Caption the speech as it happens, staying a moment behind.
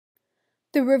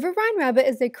The riverine rabbit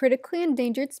is a critically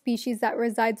endangered species that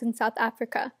resides in South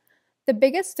Africa. The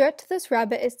biggest threat to this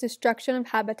rabbit is destruction of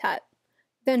habitat.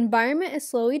 The environment is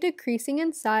slowly decreasing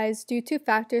in size due to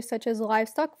factors such as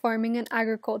livestock farming and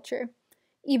agriculture.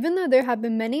 Even though there have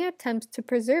been many attempts to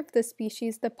preserve this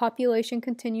species, the population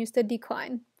continues to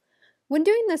decline. When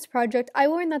doing this project, I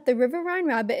learned that the riverine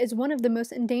rabbit is one of the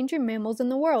most endangered mammals in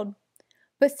the world.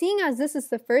 But seeing as this is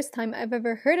the first time I've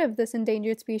ever heard of this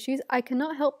endangered species, I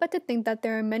cannot help but to think that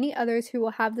there are many others who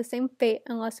will have the same fate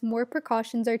unless more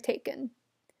precautions are taken.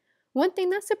 One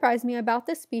thing that surprised me about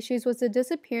this species was the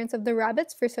disappearance of the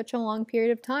rabbits for such a long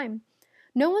period of time.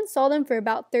 No one saw them for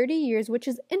about 30 years, which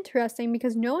is interesting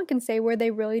because no one can say where they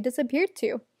really disappeared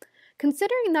to.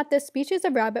 Considering that this species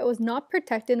of rabbit was not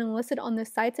protected and listed on the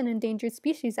Sites and Endangered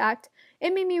Species Act,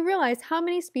 it made me realize how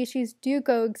many species do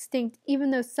go extinct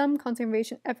even though some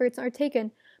conservation efforts are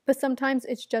taken, but sometimes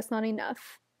it's just not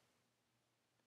enough.